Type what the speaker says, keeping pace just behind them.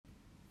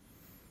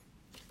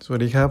สวัส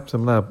ดีครับส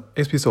ำหรับเ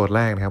อพิโซดแ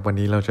รกนะครับวัน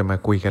นี้เราจะมา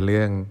คุยกันเ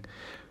รื่อง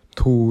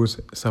tools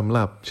สำห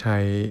รับใช้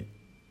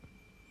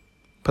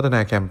พัฒนา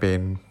แคมเปญ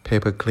Pay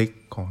per click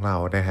ของเรา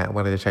นะฮะว่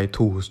าเราจะใช้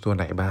tools ตัวไ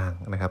หนบ้าง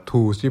นะครับ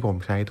tools ที่ผม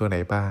ใช้ตัวไหน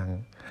บ้าง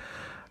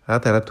แล้ว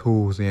แต่ละ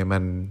tools เนี่ยมั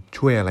น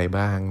ช่วยอะไร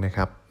บ้างนะค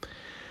รับ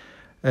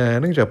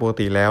เนื่องจากปก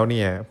ติแล้วเ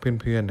นี่ยเ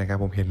พื่อนๆนะครับ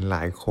ผมเห็นหล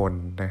ายคน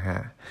นะฮะ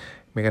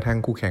แม้กระทั่ง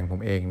คู่แข่งผม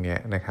เองเนี่ย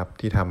นะครับ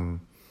ที่ท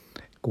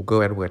ำ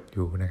Google AdWords อ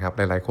ยู่นะครับห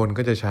ลายๆคน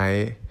ก็จะใช้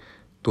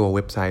ตัวเ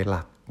ว็บไซต์ห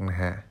ลักนะ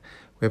ฮะ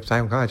เว็บไซ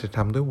ต์ของเขาอาจจะท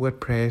ำด้วย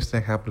WordPress น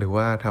ะครับหรือ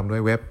ว่าทำด้ว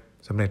ยเว็บ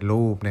สำเร็จ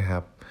รูปนะครั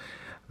บ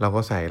เรา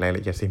ก็ใส่รายล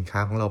ะเอียดสินค้า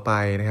ของเราไป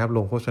นะครับล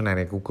งโฆษณาใ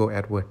น Google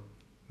AdWords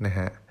นะฮ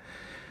ะ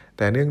แ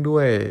ต่เนื่องด้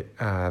วย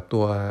ตั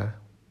ว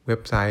เว็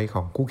บไซต์ข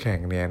องคู่แข่ง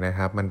เนี่ยนะค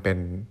รับมันเป็น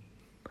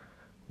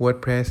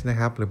WordPress นะ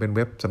ครับหรือเป็นเ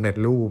ว็บสำเร็จ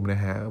รูปน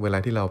ะฮะเวลา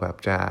ที่เราแบบ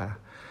จะ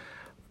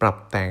ปรับ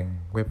แต่ง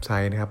เว็บไซ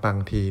ต์นะครับบาง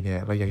ทีเนี่ย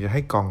เราอยากจะใ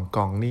ห้ก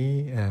ล่องนี้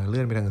เลื่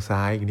อนไปทางซ้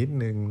ายอีกนิด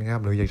นึงนะครับ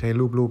หรืออยากให้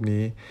รูป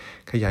นี้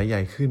ขยายให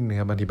ญ่ขึ้นนะค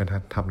รับบางทีมัน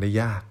ทำได้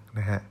ยาก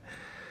นะฮะ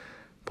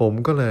ผม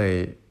ก็เลย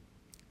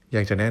อย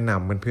ากจะแนะน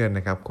ำเพื่อนๆน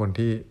ะครับคน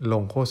ที่ล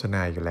งโฆษณ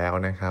าอยู่แล้ว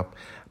นะครับ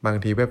บาง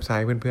ทีเว็บไซ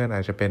ต์เพื่อนๆอ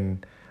าจจะเป็น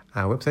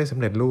เว็บไซต์สำ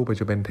เร็จรูปหรือ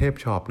จะเป็นเทพ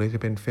ช็อปหรือจ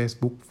ะเป็น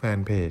Facebook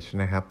Fanpage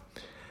นะครับ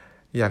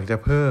อยากจะ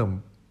เพิ่ม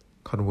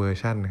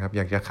conversion นะครับอ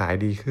ยากจะขาย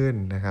ดีขึ้น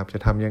นะครับจะ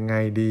ทำยังไง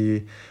ดี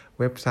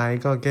เว็บไซ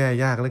ต์ก็แก้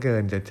ยากเหลือเกิ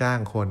นจะจ้าง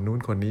คนนู้น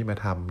คนนี้มา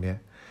ทำเนี่ย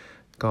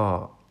ก็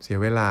เสีย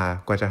เวลา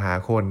กว่าจะหา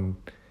คน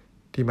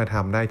ที่มาท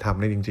ำได้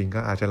จริงๆก็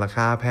อาจจะราค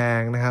าแพ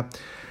งนะครับ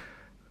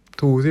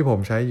ทูที่ผม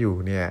ใช้อยู่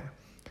เนี่ย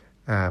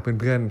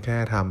เพื่อนๆแค่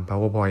ทำ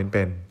PowerPoint เ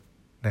ป็น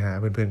นะฮะ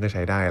เพื่อนๆก็ใ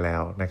ช้ได้แล้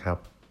วนะครับ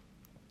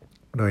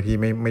โดยที่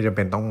ไม่จำเ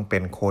ป็นต้องเป็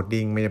นโคด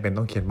ดิ้งไม่จำเป็น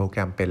ต้องเขียนโปรแกร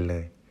มเป็นเล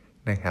ย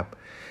นะครับ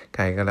ใค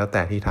รก็แล้วแ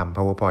ต่ที่ทำ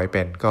PowerPoint เ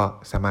ป็นก็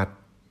สามารถ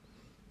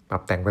ปรั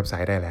บแต่งเว็บไซ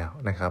ต์ได้แล้ว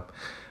นะครับ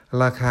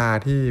ราคา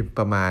ที่ป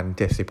ระมาณ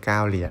79เ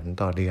หรียญ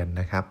ต่อเดือน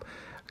นะครับ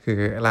คือ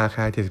ราค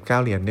า79เ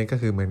หรียญนี่ก็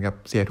คือเหมือนกับ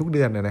เสียทุกเ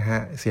ดือนนะฮะ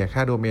เสียค่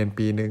าโดเมน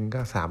ปีนึง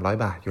ก็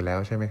300 บาทอยู่แล้ว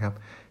ใช่ไหมครับ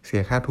เสี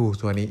ยค่าทู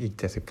ตัวนี้อีก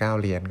79เ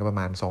หรียญก็ประ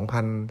มาณ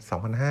 2,000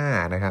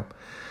 2,500 นะครับ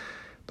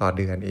ต่อเ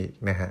ดือนอีก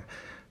นะฮะ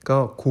ก็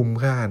คุ้ม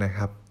ค่านะค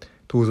รับ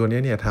ทูตัวนี้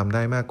เนี่ยทำไ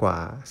ด้มากกว่า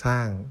สร้า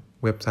ง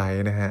เว็บไซ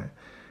ต์นะฮะ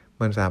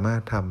มันสามาร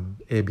ถท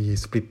ำ A/B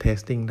split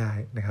testing ได้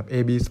นะครับ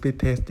A/B split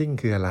testing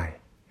คืออะไร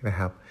นะค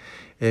รับ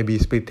A/B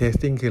split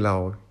testing คือเรา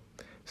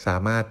สา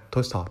มารถท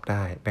ดสอบไ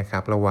ด้นะครั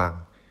บระหว่าง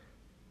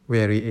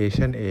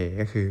variation A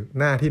ก็คือ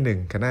หน้าที่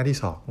1กับหน้าที่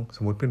2ส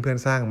มมุติเพื่อน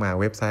ๆสร้างมา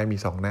เว็บไซต์มี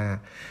2ห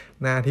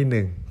น้า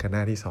ที่1กับหน้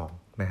าที่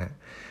2นะฮะ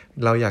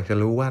เราอยากจะ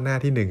รู้ว่าหน้า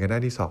ที่1กับหน้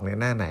าที่2เนี่ย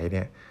หน้าไหนเ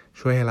นี่ย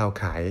ช่วยให้เรา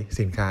ขาย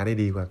สินค้าได้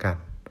ดีกว่ากัน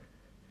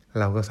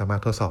เราก็สามาร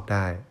ถทดสอบไ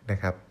ด้นะ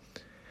ครับ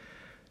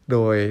โด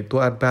ยตัว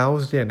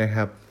Adbounce เนี่ยนะค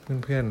รับ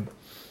เพื่อน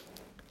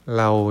ๆ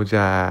เราจ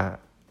ะ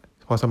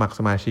พอสมัครส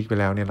มาชิกไป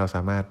แล้วเนี่ยเราส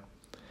ามารถ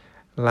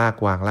ลาก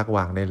ว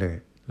างได้เลย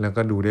แล้ว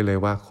ก็ดูได้เลย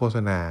ว่าโฆษ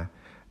ณา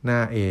หน้า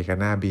A กับ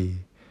หน้า B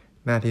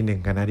หน้าที่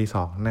1กับหน้าที่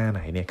2หน้าไห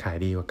นเนี่ยขาย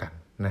ดีกว่ากัน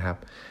นะครับ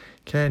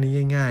แค่นี้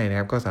ง่ายๆนะค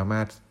รับก็สาม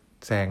ารถ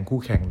แซงคู่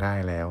แข่งได้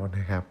แล้วน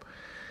ะครับ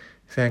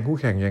แซงคู่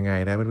แข่งยังไง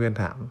นะเพื่อน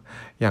ๆถาม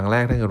อย่างแร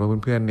กถ้าเกิดว่า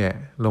เพื่อนๆเนี่ย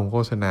ลงโฆ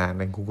ษณาใ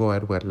น Google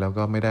AdWords แล้ว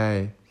ก็ไม่ได้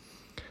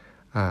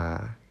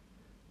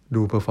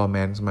ดู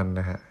performance มัน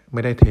นะฮะไ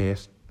ม่ได้เทส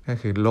ก็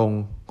คือลง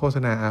โฆษ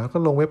ณาก็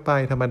ลงเว็บไป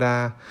ธรรมดา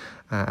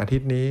อาทิ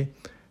ตย์นี้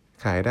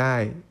ขายได้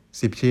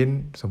10ชิ้น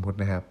สมมุติ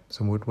นะครับส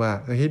มมุติว่า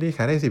อาทิตย์นี้ข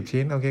ายได้10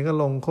ชิ้นโอเคก็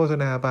ลงโฆษ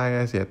ณาไป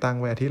เสียตังค์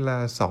ไปอาทิตย์ละ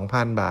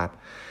 2,000 บาท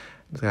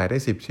ขายได้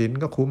10ชิ้น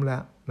ก็คุ้มแล้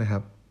วนะครั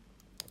บ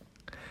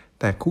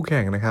แต่คู่แ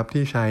ข่งนะครับ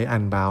ที่ใช้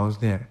Unbounce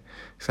เนี่ย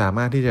สาม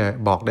ารถที่จะ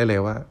บอกได้เลย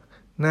ว่า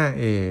หน้า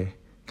A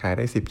ขายไ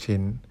ด้10ชิ้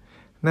น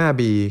หน้า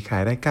B ขา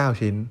ยได้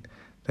9ชิ้น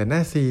แต่หน้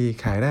า C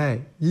ขายได้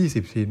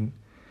20ชิ้น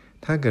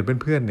ถ้าเกิด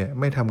เพื่อนๆเนี่ย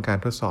ไม่ทำการ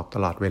ทดสอบต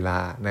ลอดเวลา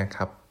นะค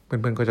รับเ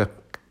พื่อนๆก็จะ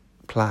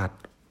พลาด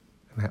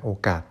นะโอ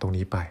กาสตรง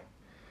นี้ไป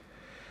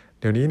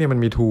เดี๋ยวนี้เนี่ยมัน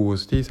มี tools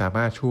ที่สาม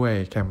ารถช่วย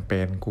แคมเป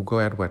ญ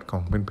Google AdWords ขอ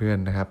งเพื่อน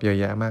ๆนะครับเยอะ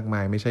แยะมากม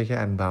ายไม่ใช่แค่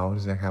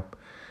Unbounce นะครับ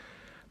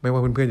ไม่ว่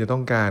าเพื่อนๆจะต้อ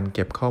งการเ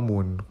ก็บข้อมู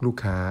ลลูก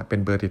ค้าเป็น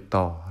เบอร์ติด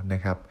ต่อน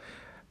ะครับ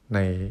ใน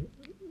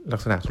ลั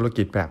กษณะธุร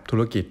กิจแบบธุ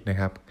รกิจนะ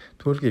ครับ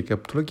ธุรกิจกับ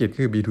ธุรกิจ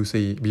คือ B2C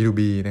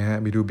B2B นะฮะ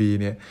B2B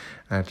เนี่ย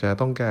อาจจะ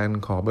ต้องการ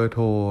ขอเบอร์โท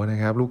รนะ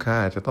ครับลูกค้า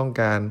อาจจะต้อง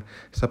การ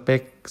สเป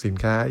คสิน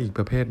ค้าอีกป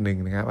ระเภทหนึ่ง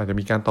นะครับอาจจะ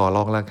มีการต่อร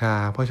องราคา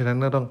เพราะฉะนั้น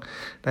ก็ต้อง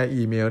ได้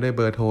อีเมลได้เ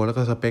บอร์โทรแล้ว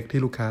ก็สเปค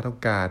ที่ลูกค้าต้อง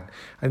การ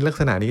อันนี้ลัก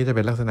ษณะนี้ก็จะเ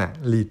ป็นลักษณะ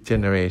lead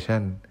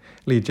generation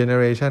lead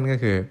generation ก็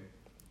คือ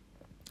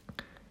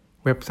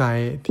เว็บไซ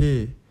ต์ที่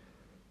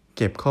เ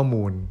ก็บข้อ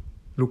มูล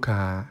ลูกค้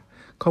า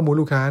ข้อมูล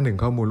ลูกค้า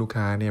1ข้อมูลลูก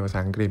ค้าเนี่ยภาษา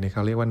อังกฤษเนี่ยเข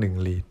าเรียกว่า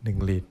1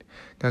 lead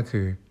ก็คื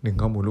อ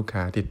1ข้อมูลลูกค้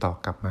าติดต่อ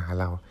กลับมาหา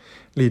เรา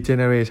lead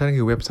generation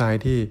คือเว็บไซ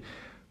ต์ที่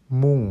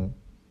มุ่ง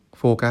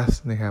โฟกัส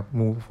นะครับ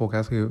มุ่งโฟกั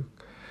สคือ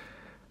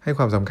ให้ค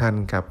วามสำคัญ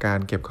กับการ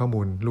เก็บข้อ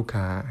มูลลูก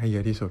ค้าให้เย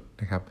อะที่สุด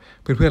นะครับ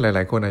เพื่อนๆหล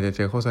ายๆคนอาจจะเจ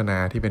อโฆษณา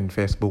ที่เป็น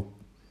Facebook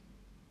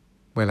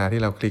เวลา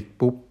ที่เราคลิก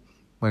ปุ๊บ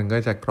มันก็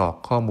จะกรอก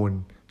ข้อมูล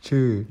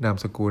ชื่อนาม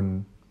สกุล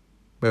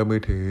เบอร์มื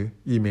อถือ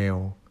อีเมล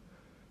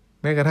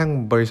แม้กระทั่ง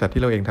บริษัท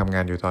ที่เราเองทำง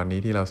านอยู่ตอนนี้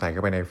ที่เราใส่เข้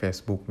าไปใน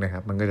Facebook นะครั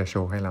บมันก็จะโช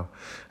ว์ให้เรา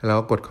แล้ว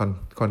ก็กด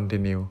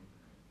continue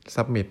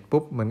submit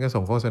ปุ๊บมันก็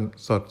ส่งข้อ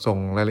ส่ง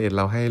รายละเอียดเ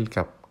ราให้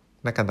กับ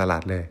นักการตลา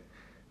ดเลย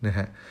นะฮ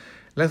ะ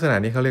ลักษณะ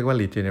นี้เขาเรียกว่า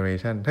lead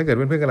generation ถ้าเกิดเ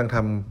พื่อนๆกำลังท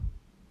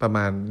ำประม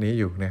าณนี้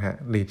อยู่นะฮะ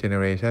lead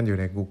generation อยู่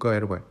ใน Google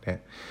AdWords เนี่ย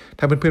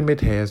ถ้าเพื่อนๆไม่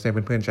เทสเนี่ย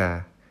เพื่อนๆจะ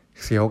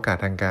เสียโอกาส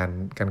ทางก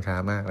ารค้า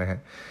มากนะฮะ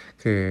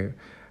คือ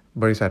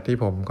บริษัทที่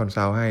ผมคอน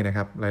ซัลท์ให้นะค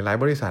รับหลาย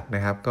ๆบริษัทน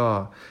ะครับก็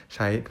ใ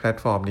ช้แพลต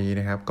ฟอร์มนี้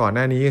นะครับก่อนห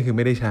น้านี้ก็คือไ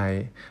ม่ได้ใ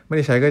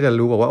ช้ก็จะ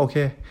รู้บอกว่าโอเค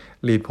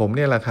ลีดผมเ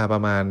นี่ยราคาปร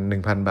ะมาณ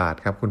 1,000 บาท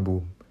ครับคุณบู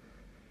ม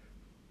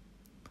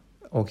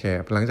โอเค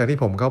หลังจากที่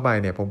ผมเข้าไป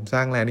เนี่ยผมสร้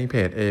าง landing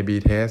page A/B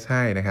test ใ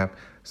ห้นะครับ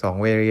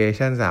2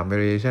 variation 3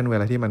 variation เว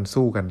ลาที่มัน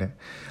สู้กันเนี่ย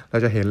เรา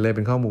จะเห็นเลยเ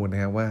ป็นข้อมูลน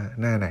ะครับว่า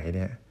หน้าไหนเ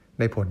นี่ย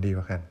ได้ผลดีก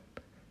ว่ากัน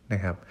นะ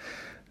ครับ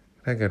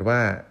ถ้าเกิดว่า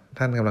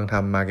ท่านกำลังท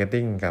ำ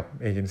marketing กับ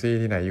เอเจนซี่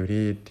ที่ไหนอยู่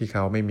ที่เข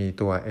าไม่มี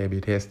ตัว A/B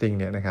testing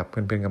เนี่ยนะครับเ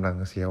พื่อนๆกำลัง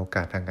เสียโอก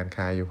าสทางการ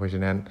ค้าอยู่เพราะฉ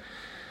ะนั้น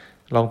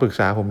ลองปรึก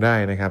ษาผมได้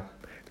นะครับ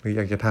หรืออ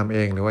ยากจะทำเอ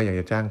งหรือว่าอยาก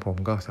จะจ้างผม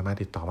ก็สามารถ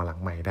ติดต่อมาหลัง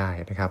ใหม่ได้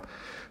นะครับ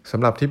ส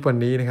ำหรับทิปวัน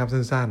นี้นะครับ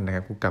สั้นๆนะค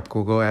รับกับ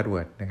Google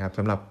AdWords นะครับส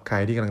ำหรับใคร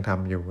ที่กำลังท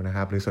ำอยู่นะค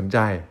รับหรือสนใจ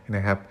น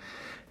ะครับ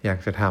อยาก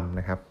จะทำ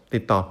นะครับติ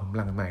ดต่อผมห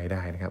ลังใหม่ไ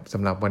ด้นะครับส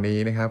ำหรับวันนี้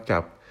นะครับกั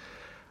บ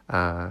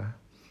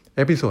เ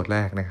อพิโซดแร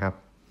กนะครับ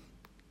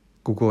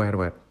Google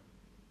AdWords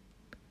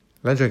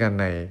แล้วเจอกัน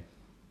ใน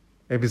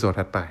เอพิโซด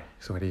ถัดไป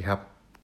สวัสดีครับ